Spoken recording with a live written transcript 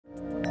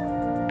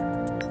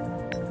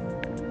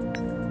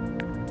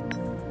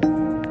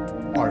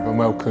and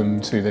welcome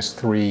to this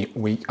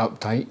 3-week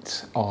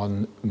update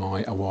on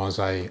my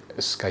Awase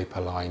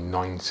Escape-A-Line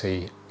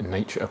 90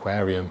 Nature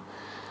Aquarium.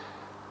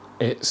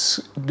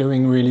 It's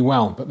doing really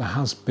well, but there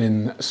has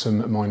been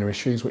some minor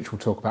issues which we'll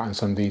talk about in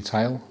some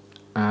detail,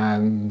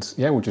 and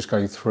yeah, we'll just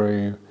go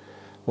through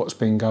what's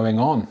been going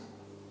on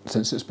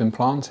since it's been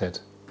planted.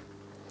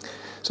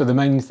 So the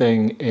main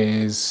thing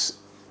is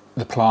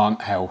the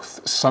plant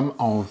health. Some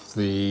of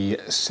the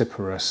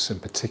Cyperus in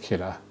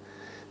particular,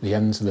 the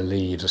ends of the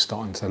leaves are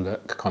starting to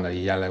look kind of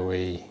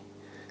yellowy,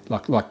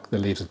 like the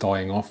leaves are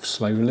dying off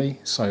slowly.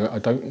 So I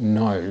don't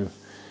know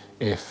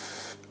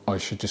if I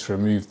should just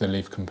remove the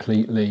leaf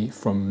completely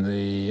from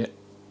the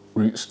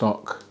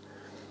rootstock,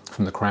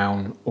 from the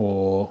crown,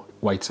 or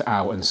wait it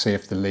out and see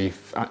if the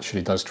leaf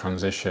actually does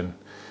transition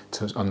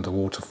to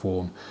underwater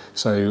form.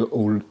 So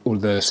all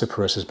the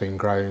Cyperus has been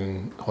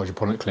grown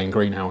hydroponically in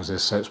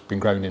greenhouses, so it's been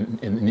grown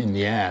in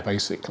the air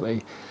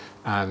basically,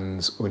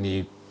 and when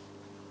you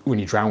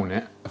drown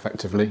it,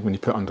 effectively, when you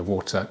put it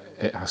underwater,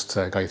 it has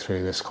to go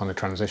through this kind of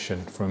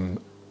transition from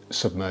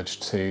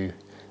immersed to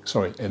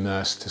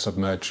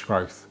submerged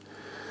growth.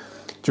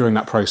 During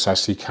that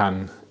process, you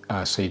can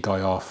see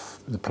die off,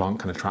 the plant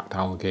can attract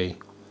algae.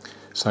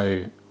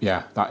 So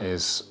yeah, that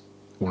is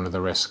one of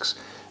the risks.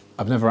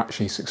 I've never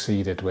actually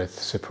succeeded with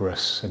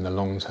Cyperus in the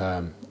long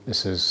term.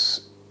 This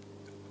is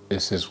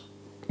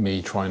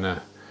me trying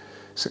to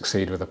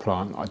succeed with a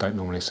plant I don't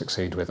normally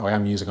succeed with. I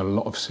am using a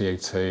lot of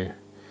CO2,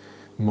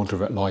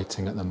 moderate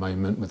lighting at the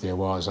moment with the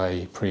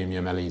Awase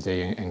Premium LED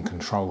and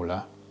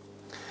controller.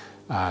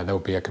 There will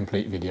be a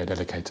complete video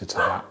dedicated to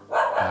that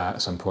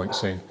at some point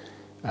soon.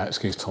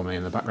 Excuse Tommy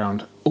in the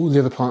background. All the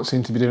other plants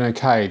seem to be doing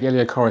okay. The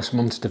Eliocoris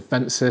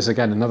montidefensis,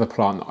 again another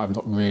plant that I've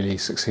not really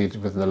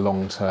succeeded with in the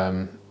long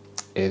term,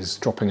 is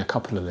dropping a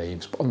couple of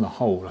leaves, but on the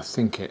whole I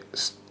think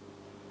it's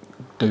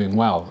doing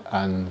well,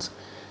 and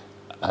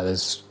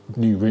there's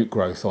new root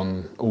growth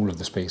on all of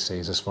the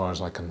species as far as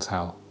I can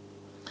tell.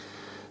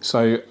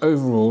 So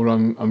overall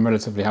I'm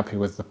relatively happy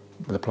with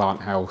the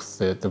plant health.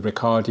 The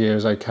Ricardia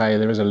is okay.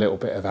 There is a little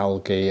bit of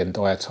algae and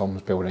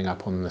diatoms building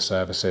up on the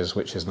surfaces,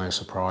 which is no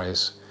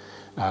surprise.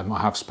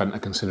 I have spent a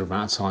considerable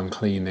amount of time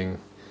cleaning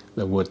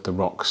the wood, the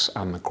rocks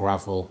and the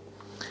gravel,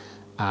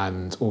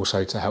 and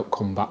also to help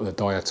combat the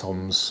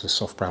diatoms, the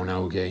soft brown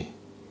algae,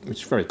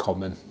 which is very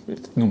common.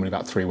 It's normally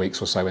about 3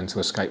 weeks or so into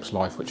Escape's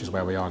life, which is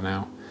where we are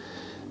now.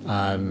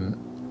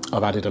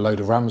 I've added a load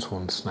of ram's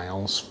horn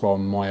snails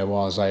from my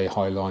Awase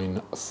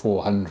Highline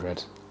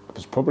 400.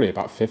 There's probably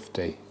about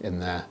 50 in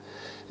there.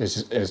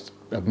 There's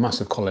a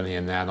massive colony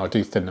in there, and I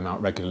do thin them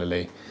out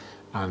regularly.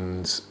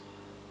 And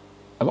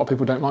a lot of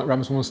people don't like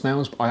ram's horn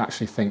snails, but I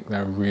actually think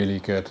they're a really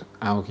good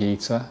algae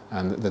eater,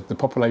 and the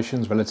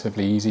population's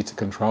relatively easy to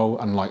control,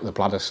 unlike the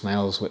bladder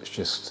snails, which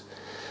just,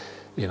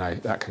 you know,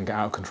 that can get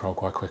out of control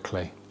quite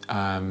quickly.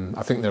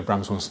 I think the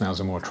ram's horn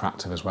snails are more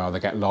attractive as well. They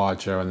get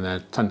larger and they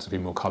tend to be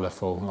more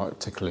colourful, like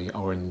particularly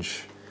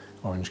orange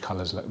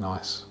colours look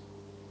nice.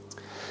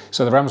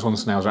 So the ram's horn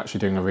snails are actually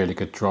doing a really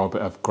good job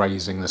of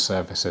grazing the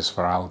surfaces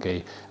for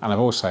algae, and I've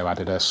also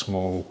added a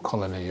small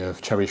colony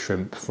of cherry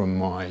shrimp from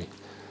my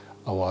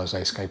Awase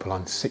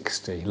Escape-A-Line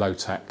 60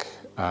 low-tech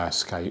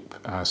scape.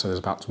 So there's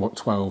about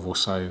 12 or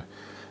so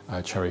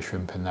cherry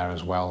shrimp in there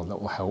as well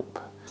that will help.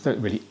 They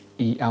don't really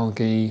eat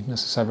algae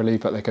necessarily,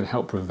 but they can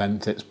help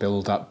prevent its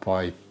build-up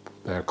by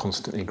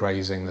constantly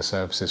grazing the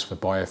surfaces for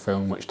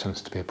biofilm, which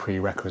tends to be a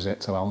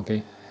prerequisite to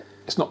algae.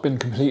 It's not been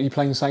completely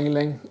plain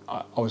sailing.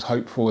 I was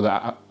hopeful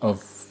that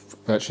of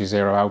virtually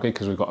zero algae,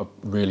 because we've got a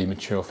really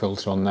mature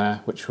filter on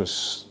there, which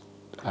was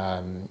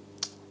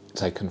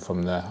taken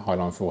from the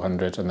Highline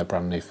 400 and the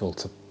brand new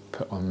filter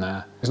put on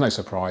there. There's no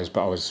surprise,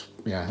 but I was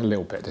a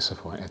little bit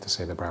disappointed to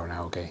see the brown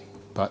algae.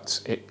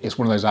 But it's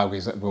one of those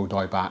algae that will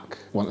die back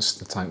once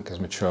the tank is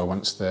mature,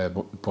 once the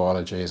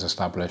biology is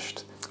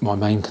established. My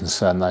main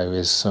concern though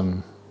is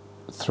some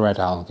thread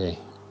algae,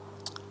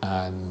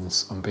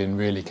 and I'm being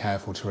really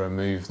careful to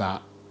remove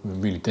that,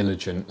 really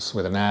diligent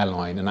with an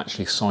airline, and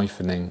actually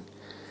siphoning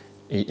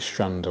each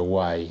strand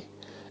away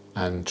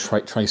and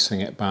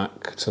tracing it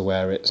back to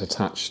where it's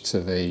attached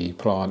to the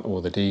plant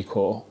or the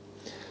decor,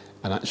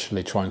 and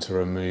actually trying to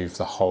remove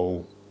the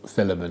whole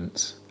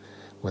filament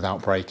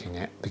without breaking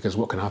it. Because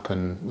what can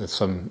happen with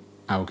some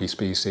algae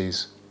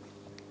species,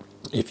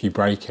 if you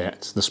break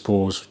it, the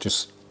spores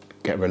just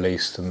get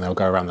released and they'll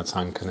go around the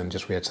tank and then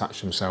just reattach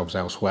themselves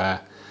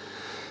elsewhere.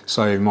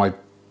 So my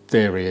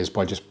theory is,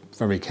 by just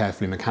very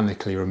carefully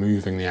mechanically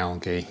removing the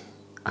algae,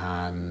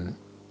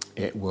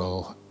 it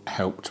will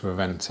help to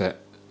prevent it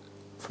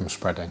from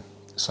spreading.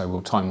 So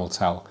time will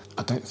tell.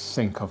 I don't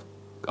think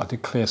I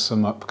did clear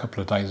some up a couple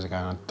of days ago,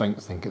 and I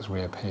don't think it's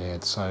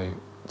reappeared, so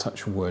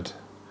touch wood,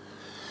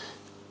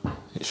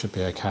 it should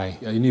be okay.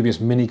 Eunubius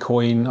mini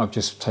coin, I've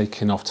just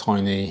taken off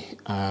tiny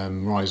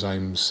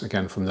rhizomes,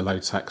 again from the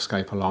low-tech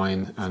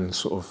Escape-A-Line, and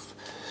sort of,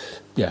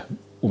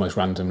 almost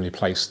randomly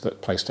placed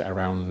it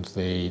around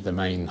the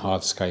main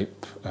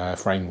hardscape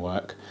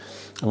framework.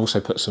 I've also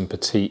put some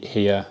petite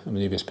here,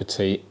 Eunubius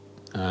petite.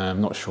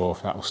 I'm not sure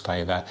if that will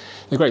stay there.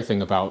 The great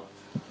thing about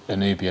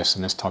Anubias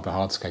and this type of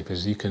hardscape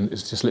is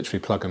it's just literally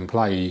plug and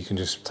play. You can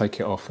just take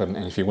it off, and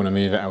if you want to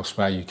move it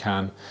elsewhere, you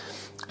can.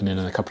 And then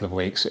in a couple of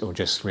weeks, it will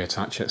just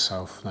reattach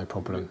itself, no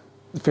problem.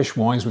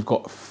 Fish-wise, we've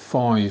got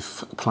 5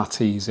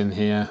 platies in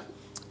here.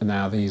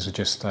 Now these are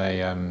just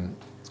a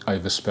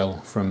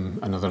overspill from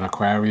another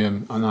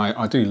aquarium, and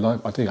I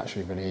do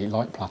actually really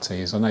like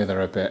platies. I know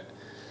they're a bit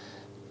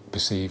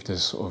perceived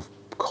as sort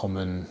of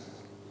common,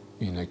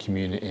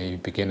 community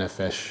beginner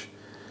fish.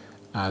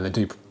 They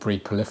do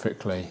breed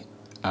prolifically,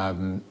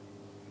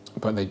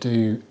 but they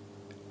do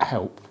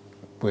help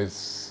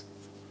with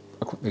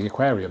the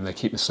aquarium. They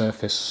keep the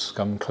surface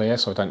scum clear,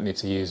 so I don't need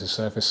to use a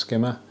surface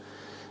skimmer.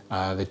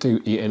 They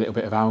do eat a little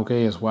bit of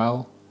algae as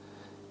well,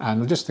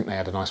 and I just think they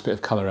add a nice bit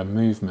of colour and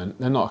movement.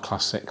 They're not a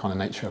classic kind of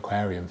nature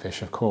aquarium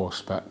fish, of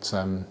course, but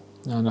no,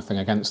 nothing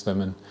against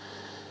them, and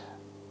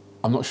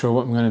I'm not sure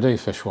what I'm going to do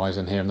fish-wise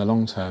in here in the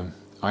long term.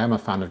 I am a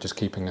fan of just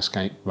keeping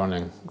escape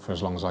running for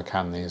as long as I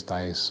can these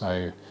days,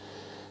 so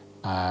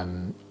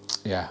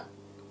yeah,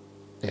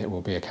 it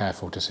will be a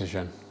careful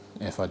decision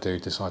if I do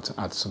decide to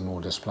add some more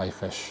display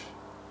fish.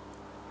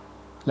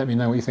 Let me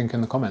know what you think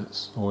in the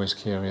comments, always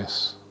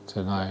curious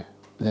to know.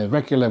 The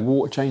regular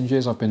water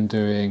changes I've been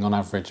doing on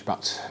average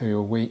about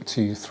 2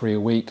 to 3 a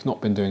week,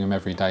 not been doing them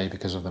every day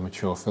because of the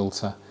mature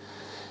filter,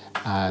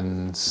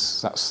 and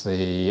that's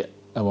the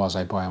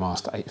Awase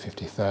Biomaster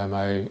 850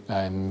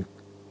 Thermo.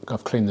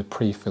 I've cleaned the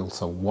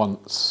pre-filter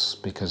once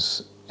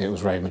because it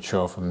was very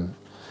mature from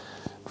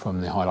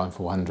the Highline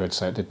 400,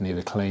 so it did need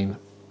a clean.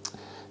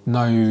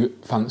 No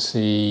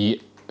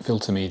fancy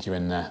filter media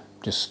in there,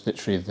 just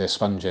literally the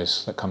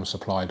sponges that come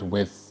supplied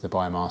with the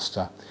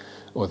Biomaster,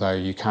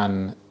 although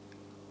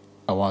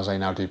Awase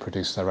now do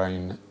produce their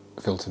own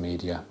filter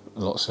media,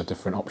 lots of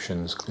different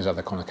options. There's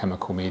other kind of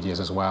chemical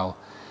medias as well,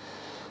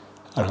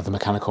 and other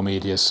mechanical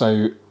media,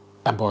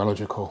 and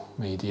biological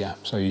media.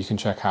 So you can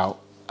check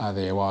out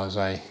the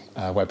Awase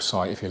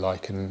website if you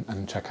like,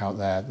 and check out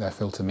their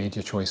filter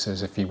media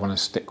choices if you want to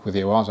stick with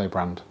the Awase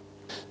brand.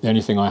 The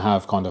only thing I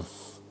have kind of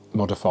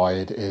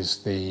modified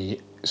is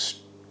the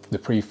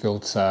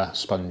pre-filter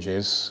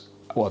sponges.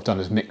 What I've done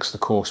is mix the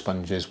core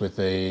sponges with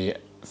the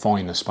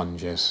finer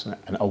sponges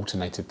and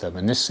alternated them,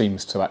 and this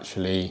seems to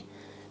actually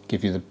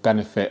give you the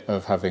benefit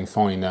of having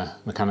finer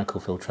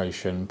mechanical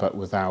filtration but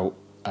without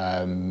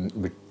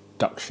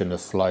reduction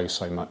of flow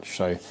so much.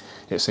 So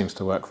it seems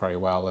to work very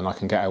well, and I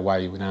can get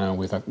away now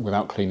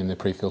without cleaning the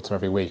pre-filter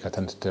every week. I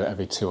tend to do it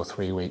every 2 or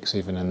 3 weeks,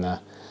 even in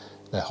the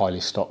highly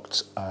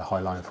stocked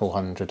Highline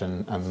 400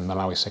 and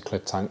Malawi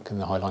cichlid tank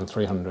and the Highline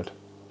 300.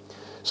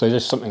 So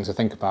just something to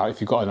think about. If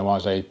you've got an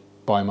Awase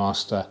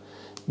Biomaster,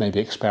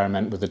 maybe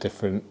experiment with the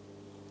different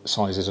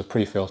sizes of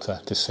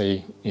pre-filter to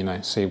see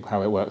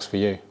how it works for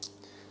you.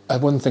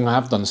 One thing I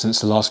have done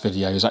since the last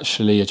video is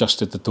actually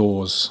adjusted the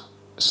doors.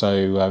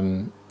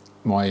 So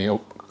my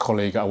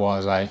colleague at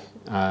Awase,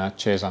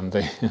 cheers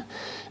Andy,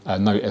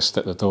 noticed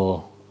that the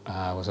door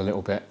was a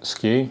little bit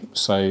skew,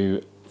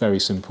 so very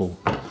simple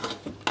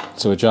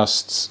to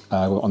adjust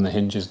on the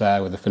hinges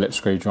there with a Phillips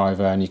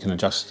screwdriver, and you can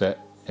adjust it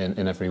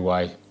in every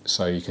way,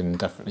 so you can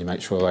definitely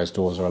make sure those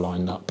doors are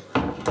aligned up.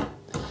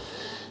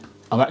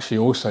 I've actually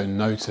also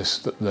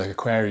noticed that the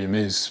aquarium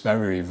is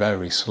very,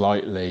 very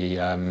slightly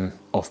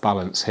off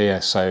balance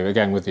here. So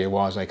again, with the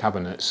Awase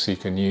cabinets, you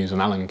can use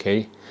an Allen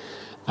key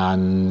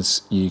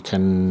and you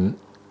can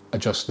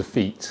adjust the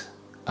feet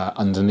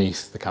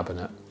underneath the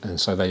cabinet, and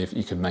so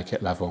you can make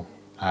it level.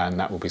 And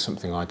that will be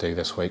something I do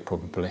this week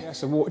probably. Yeah,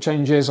 so water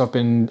changes, I've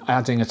been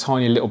adding a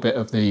tiny little bit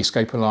of the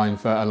scapoline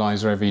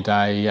fertiliser every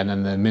day, and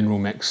then the mineral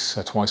mix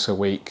twice a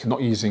week.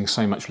 Not using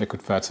so much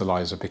liquid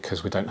fertiliser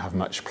because we don't have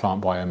much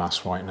plant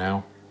biomass right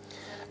now.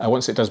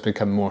 Once it does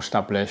become more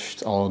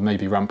established, I'll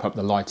maybe ramp up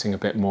the lighting a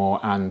bit more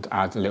and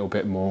add a little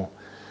bit more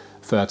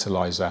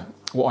fertiliser.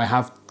 What I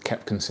have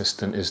kept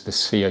consistent is the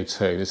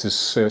CO2. This is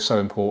so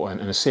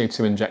important, and a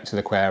CO2 injected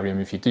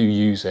aquarium, if you do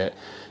use it,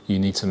 you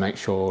need to make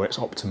sure it's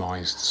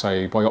optimised.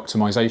 So by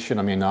optimisation,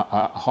 I mean a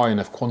high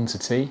enough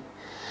quantity,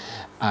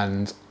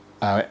 and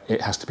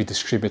it has to be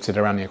distributed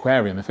around the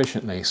aquarium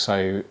efficiently.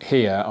 So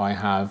here I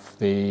have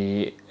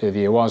the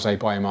Awase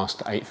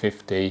Biomaster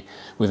 850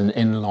 with an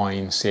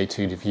inline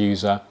CO2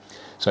 diffuser.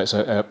 So it's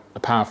a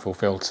powerful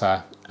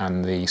filter,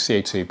 and the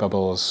CO2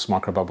 bubbles,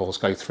 micro bubbles,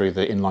 go through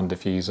the inline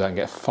diffuser and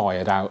get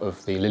fired out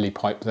of the lily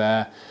pipe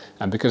there.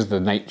 And because of the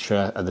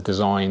nature of the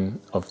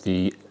design of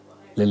the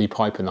lily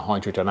pipe and the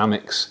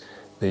hydrodynamics,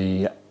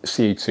 the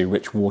CO2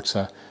 rich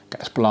water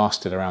gets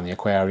blasted around the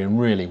aquarium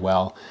really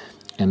well.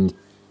 And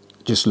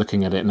just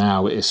looking at it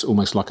now, it's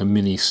almost like a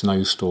mini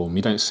snowstorm.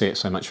 You don't see it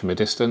so much from a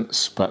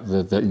distance, but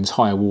the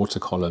entire water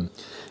column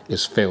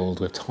is filled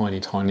with tiny,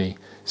 tiny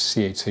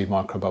CO2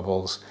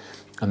 microbubbles,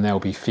 and they'll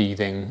be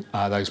feeding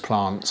those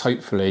plants,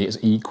 hopefully, as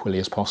equally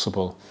as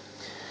possible.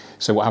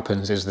 So what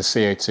happens is the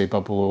CO2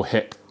 bubble will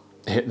hit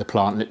the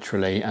plant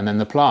literally, and then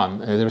the plant,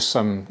 there are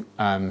some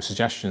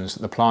suggestions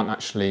that the plant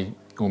actually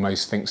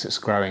almost thinks it's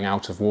growing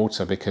out of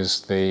water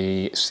because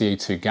the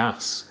CO2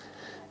 gas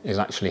is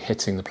actually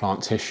hitting the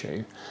plant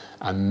tissue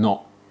and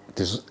not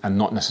and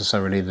not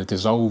necessarily the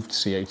dissolved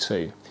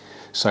CO2.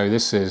 So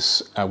this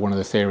is one of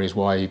the theories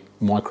why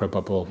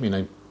microbubble,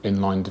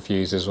 inline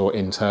diffusers or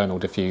internal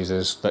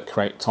diffusers that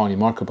create tiny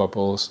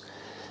microbubbles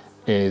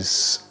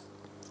is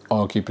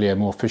arguably a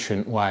more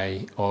efficient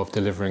way of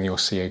delivering your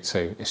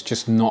CO2. It's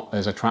just not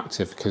as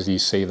attractive because you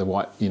see the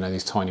white,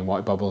 these tiny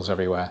white bubbles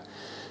everywhere.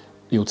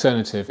 The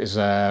alternative is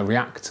a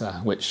reactor,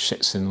 which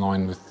sits in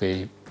line with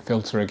the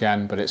filter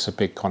again, but it's a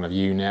big kind of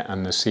unit,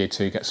 and the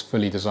CO2 gets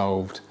fully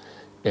dissolved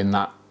in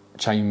that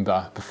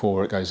chamber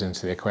before it goes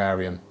into the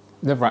aquarium.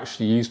 Never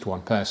actually used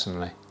one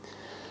personally.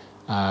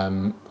 I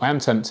am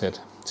tempted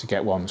to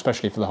get one,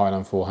 especially for the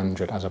Highland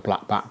 400, as a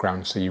black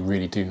background, so you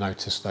really do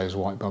notice those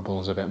white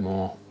bubbles a bit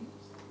more.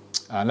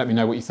 Let me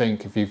know what you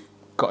think. If you've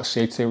got a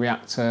CO2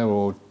 reactor,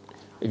 or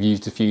if you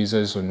use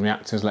diffusers and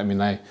reactors, let me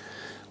know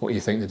what you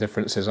think the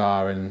differences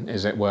are, and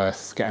is it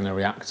worth getting a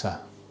reactor?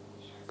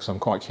 Because I'm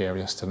quite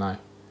curious to know.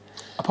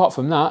 Apart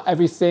from that,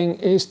 everything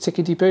is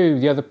tickety-boo.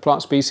 The other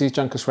plant species,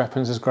 Juncus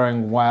repens, is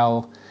growing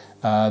well.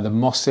 The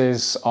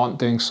mosses aren't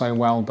doing so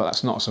well, but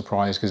that's not a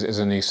surprise because it is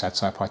a new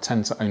setup. I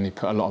tend to only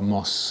put a lot of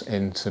moss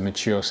into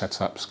mature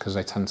setups because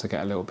they tend to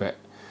get a little bit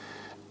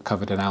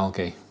covered in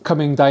algae.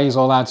 Coming days,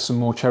 I'll add some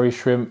more cherry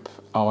shrimp.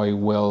 I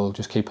will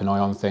just keep an eye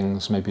on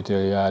things, maybe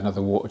do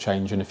another water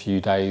change in a few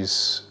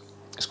days.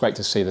 It's great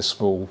to see the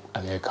small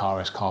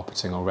Eleocharis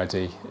carpeting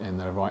already in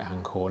the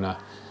right-hand corner.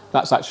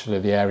 That's actually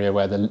the area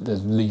where the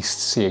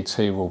least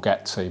CO2 will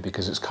get to,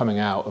 because it's coming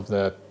out of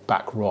the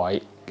back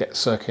right, gets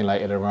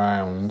circulated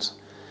around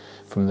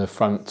from the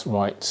front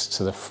right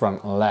to the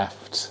front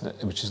left,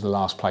 which is the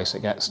last place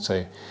it gets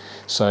to.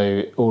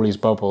 So all these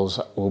bubbles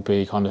will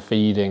be kind of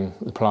feeding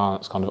the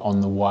plants kind of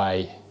on the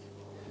way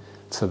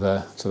to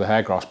the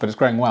hairgrass, but it's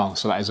growing well,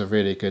 so that is a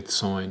really good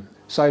sign.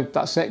 So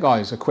that's it,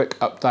 guys, a quick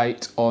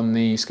update on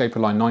the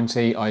Scapoline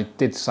 90. I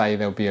did say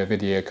there'll be a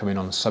video coming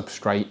on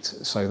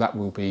substrate, so that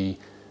will be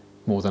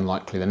more than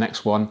likely the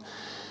next one.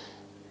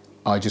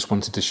 I just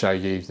wanted to show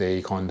you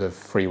the kind of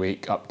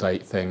 3-week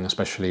update thing,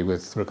 especially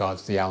with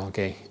regards to the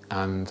algae,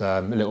 and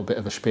a little bit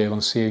of a spiel on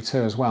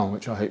CO2 as well,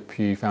 which I hope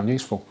you found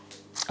useful.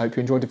 I hope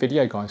you enjoyed the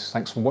video, guys.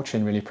 Thanks for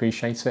watching, really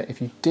appreciate it.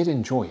 If you did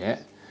enjoy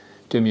it,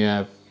 do me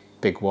a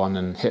big one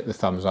and hit the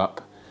thumbs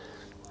up.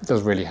 It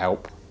does really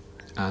help.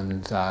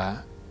 And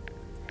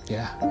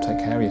yeah, take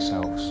care of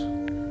yourselves.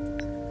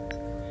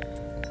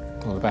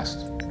 All the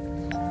best.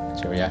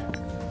 Cheerio.